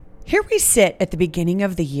Here we sit at the beginning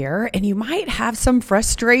of the year, and you might have some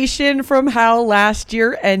frustration from how last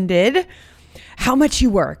year ended, how much you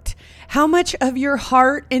worked, how much of your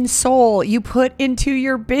heart and soul you put into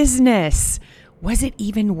your business. Was it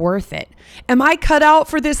even worth it? Am I cut out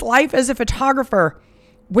for this life as a photographer?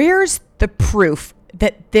 Where's the proof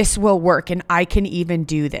that this will work and I can even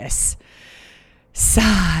do this?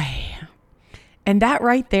 Sigh. And that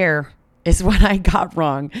right there is what I got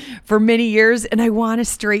wrong for many years, and I want to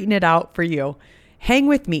straighten it out for you. Hang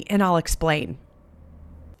with me and I'll explain.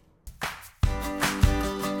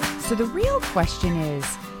 So the real question is,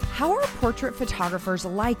 how are portrait photographers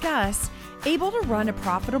like us able to run a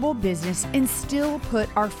profitable business and still put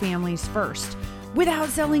our families first without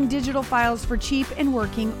selling digital files for cheap and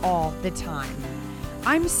working all the time?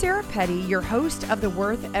 I'm Sarah Petty, your host of the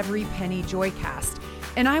Worth Every Penny Joycast.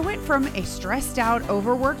 And I went from a stressed out,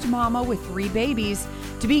 overworked mama with 3 babies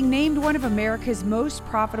to being named one of America's most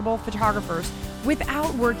profitable photographers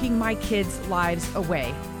without working my kids' lives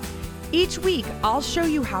away. Each week, I'll show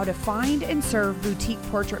you how to find and serve boutique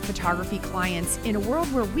portrait photography clients in a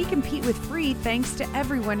world where we compete with free thanks to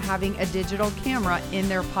everyone having a digital camera in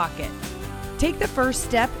their pocket. Take the first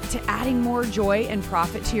step to adding more joy and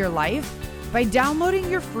profit to your life by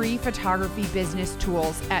downloading your free photography business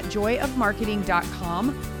tools at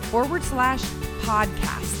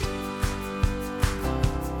joyofmarketing.com/podcast.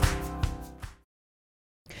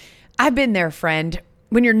 I've been there, friend.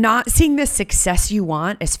 When you're not seeing the success you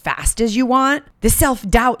want as fast as you want, the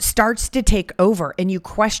self-doubt starts to take over and you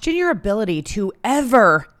question your ability to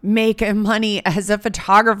ever make money as a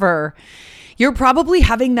photographer. You're probably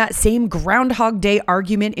having that same Groundhog Day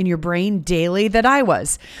argument in your brain daily that I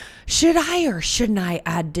was. Should I or shouldn't I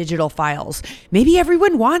add digital files? Maybe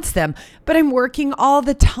everyone wants them, but I'm working all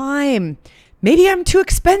the time. Maybe I'm too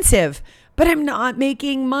expensive, but I'm not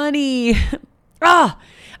making money. I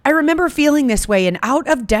remember feeling this way, and out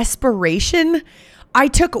of desperation, I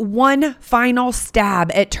took one final stab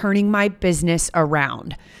at turning my business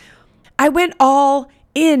around. I went all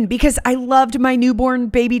in because I loved my newborn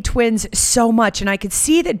baby twins so much, and I could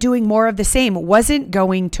see that doing more of the same wasn't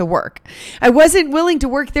going to work. I wasn't willing to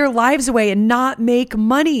work their lives away and not make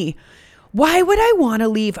money. Why would I want to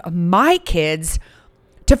leave my kids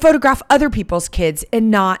to photograph other people's kids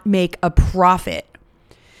and not make a profit?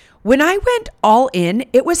 When I went all in,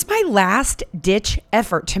 it was my last ditch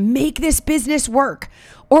effort to make this business work,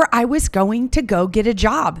 or I was going to go get a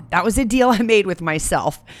job. That was a deal I made with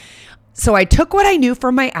myself. So I took what I knew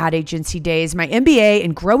from my ad agency days, my MBA,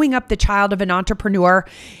 and growing up the child of an entrepreneur,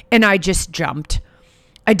 and I just jumped.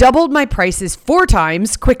 I doubled my prices 4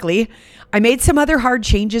 times quickly. I made some other hard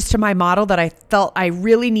changes to my model that I felt I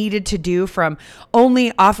really needed to do, from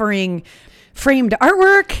only offering framed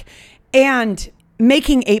artwork and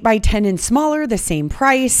making 8x10 and smaller, the same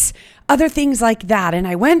price, other things like that. And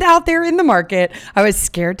I went out there in the market. I was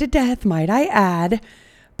scared to death, might I add.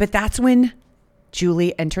 But that's when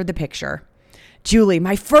Julie entered the picture. Julie,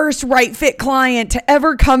 my first right fit client to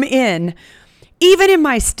ever come in. Even in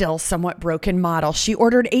my still somewhat broken model, she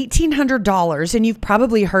ordered $1,800. And you've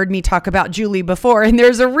probably heard me talk about Julie before, and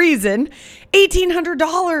there's a reason.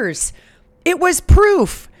 $1,800. It was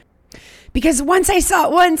proof. Because once I saw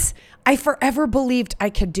it once, I forever believed I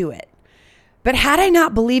could do it. But had I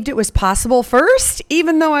not believed it was possible first,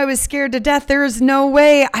 even though I was scared to death, there is no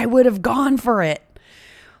way I would have gone for it.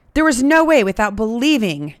 There was no way without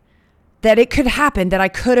believing that it could happen that I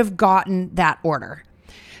could have gotten that order.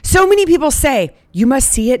 So many people say, you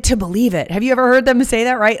must see it to believe it. Have you ever heard them say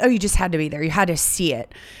that, right? Oh, you just had to be there. You had to see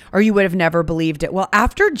it, or you would have never believed it. Well,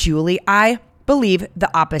 after Julie, I believe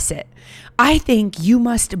the opposite. I think you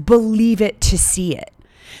must believe it to see it.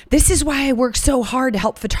 This is why I work so hard to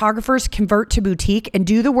help photographers convert to boutique and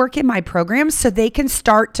do the work in my programs so they can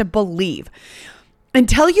start to believe.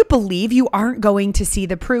 Until you believe, you aren't going to see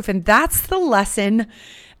the proof. And that's the lesson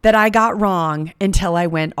that I got wrong until I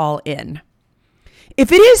went all in.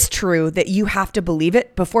 If it is true that you have to believe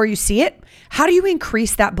it before you see it, how do you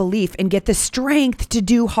increase that belief and get the strength to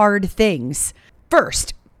do hard things?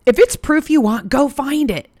 First, if it's proof you want, go find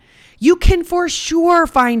it. You can for sure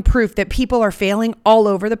find proof that people are failing all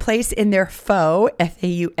over the place in their faux,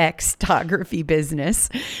 F-A-U-X, photography business.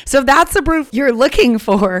 So if that's the proof you're looking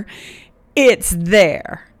for, it's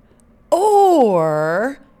there.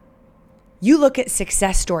 Or you look at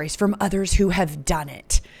success stories from others who have done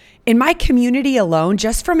it. In my community alone,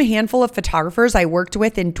 just from a handful of photographers I worked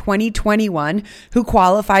with in 2021 who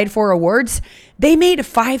qualified for awards, they made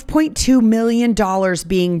 $5.2 million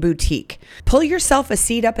being boutique. Pull yourself a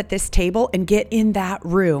seat up at this table and get in that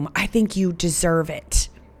room. I think you deserve it.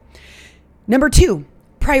 Number 2,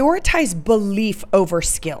 prioritize belief over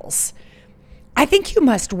skills. I think you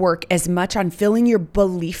must work as much on filling your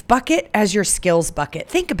belief bucket as your skills bucket.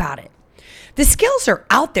 Think about it. The skills are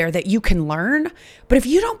out there that you can learn, but if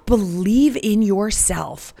you don't believe in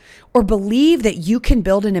yourself or believe that you can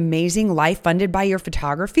build an amazing life funded by your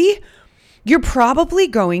photography, you're probably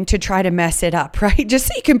going to try to mess it up, right? Just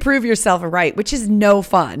so you can prove yourself right, which is no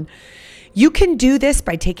fun. You can do this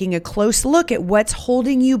by taking a close look at what's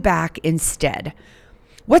holding you back instead.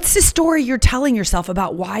 What's the story you're telling yourself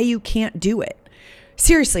about why you can't do it?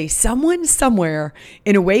 Seriously, someone somewhere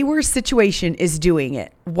in a way worse situation is doing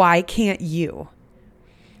it. Why can't you?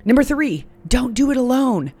 Number 3, don't do it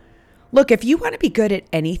alone. Look, if you want to be good at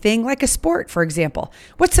anything, like a sport, for example,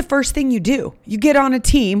 what's the first thing you do? You get on a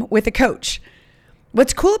team with a coach.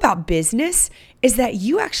 What's cool about business is that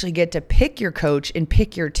you actually get to pick your coach and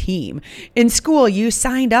pick your team. In school, you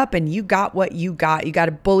signed up and you got what you got. You got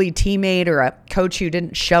a bully teammate or a coach who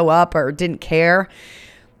didn't show up or didn't care.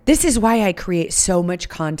 This is why I create so much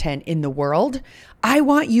content in the world. I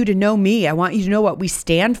want you to know me. I want you to know what we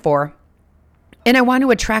stand for. And I want to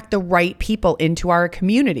attract the right people into our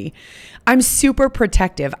community. I'm super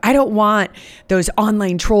protective. I don't want those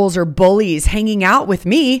online trolls or bullies hanging out with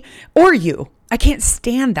me or you. I can't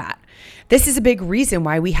stand that. This is a big reason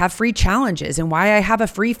why we have free challenges and why I have a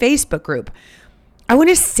free Facebook group. I want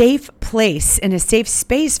a safe place and a safe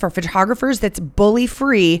space for photographers that's bully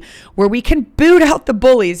free, where we can boot out the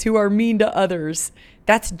bullies who are mean to others.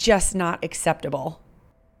 That's just not acceptable.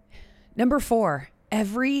 Number 4,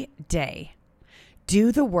 every day,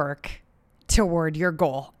 do the work toward your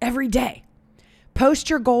goal every day. Post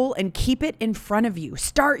your goal and keep it in front of you.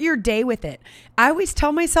 Start your day with it. I always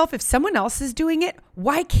tell myself, if someone else is doing it,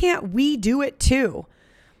 why can't we do it too?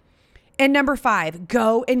 And number 5,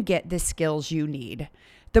 go and get the skills you need.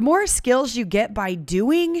 The more skills you get by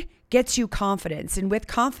doing gets you confidence. And with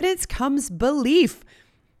confidence comes belief.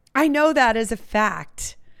 I know that as a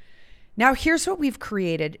fact. Now, here's what we've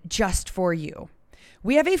created just for you.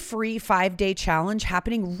 We have a free 5-day challenge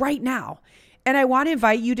happening right now, and I want to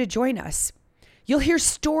invite you to join us. You'll hear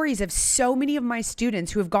stories of so many of my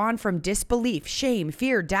students who have gone from disbelief, shame,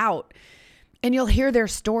 fear, doubt, and you'll hear their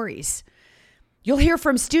stories. You'll hear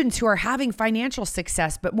from students who are having financial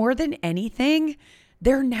success, but more than anything,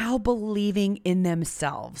 they're now believing in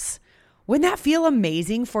themselves. Wouldn't that feel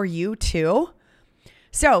amazing for you too?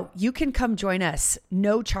 So you can come join us,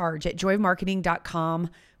 no charge, at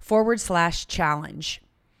joyofmarketing.com/challenge.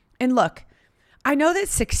 And look, I know that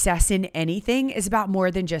success in anything is about more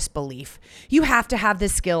than just belief. You have to have the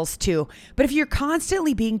skills too. But if you're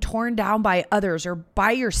constantly being torn down by others or by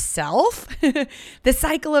yourself, the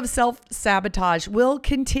cycle of self-sabotage will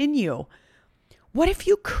continue. What if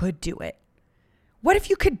you could do it? What if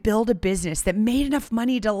you could build a business that made enough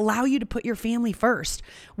money to allow you to put your family first?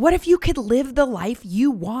 What if you could live the life you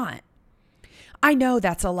want? I know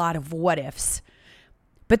that's a lot of what ifs,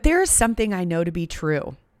 but there is something I know to be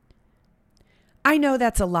true. I know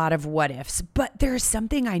that's a lot of what ifs, but there's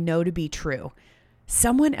something I know to be true.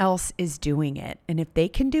 Someone else is doing it, and if they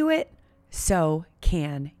can do it, so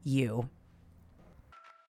can you.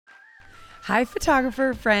 Hi,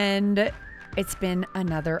 photographer friend. It's been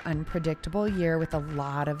another unpredictable year with a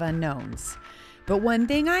lot of unknowns. But one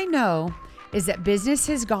thing I know is that business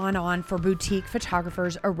has gone on for boutique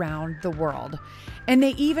photographers around the world. And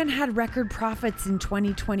they even had record profits in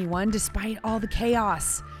 2021 despite all the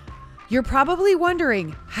chaos. You're probably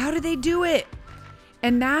wondering, how do they do it?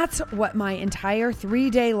 And that's what my entire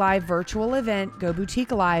 3-day live virtual event, Go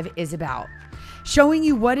Boutique Live, is about. Showing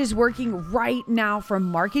you what is working right now, from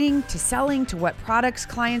marketing to selling to what products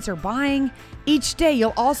clients are buying. Each day,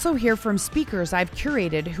 you'll also hear from speakers I've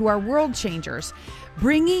curated who are world changers,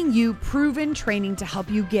 bringing you proven training to help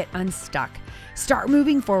you get unstuck. Start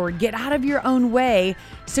moving forward, get out of your own way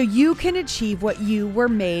so you can achieve what you were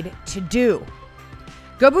made to do.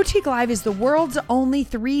 Go Boutique Live is the world's only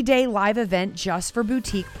 3-day live event just for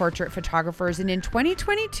boutique portrait photographers. And in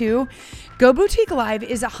 2022, Go Boutique Live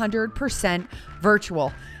is 100%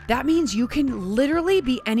 virtual. That means you can literally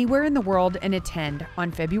be anywhere in the world and attend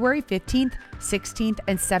on February 15th, 16th,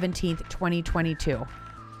 and 17th, 2022.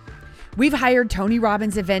 We've hired Tony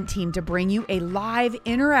Robbins' event team to bring you a live,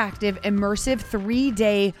 interactive, immersive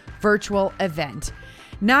 3-day virtual event.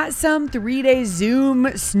 Not some 3-day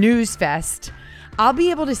Zoom snooze fest. I'll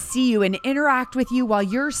be able to see you and interact with you while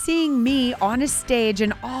you're seeing me on a stage,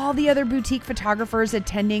 and all the other boutique photographers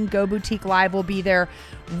attending Go Boutique Live will be there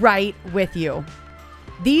right with you.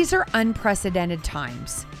 These are unprecedented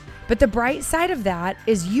times, But the bright side of that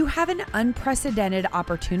is you have an unprecedented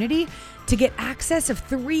opportunity to get access of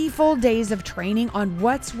 3 full days of training on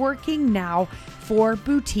what's working now for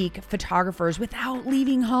boutique photographers without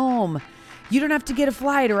leaving home. You don't have to get a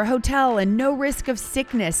flight or a hotel and no risk of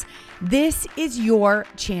sickness. This is your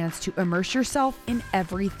chance to immerse yourself in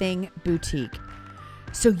everything boutique,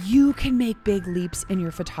 so you can make big leaps in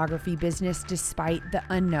your photography business despite the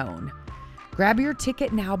unknown. Grab your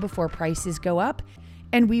ticket now before prices go up,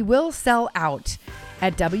 and we will sell out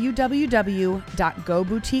at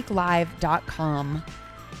www.goboutiquelive.com.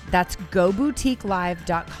 That's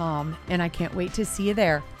goboutiquelive.com, and I can't wait to see you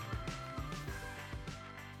there.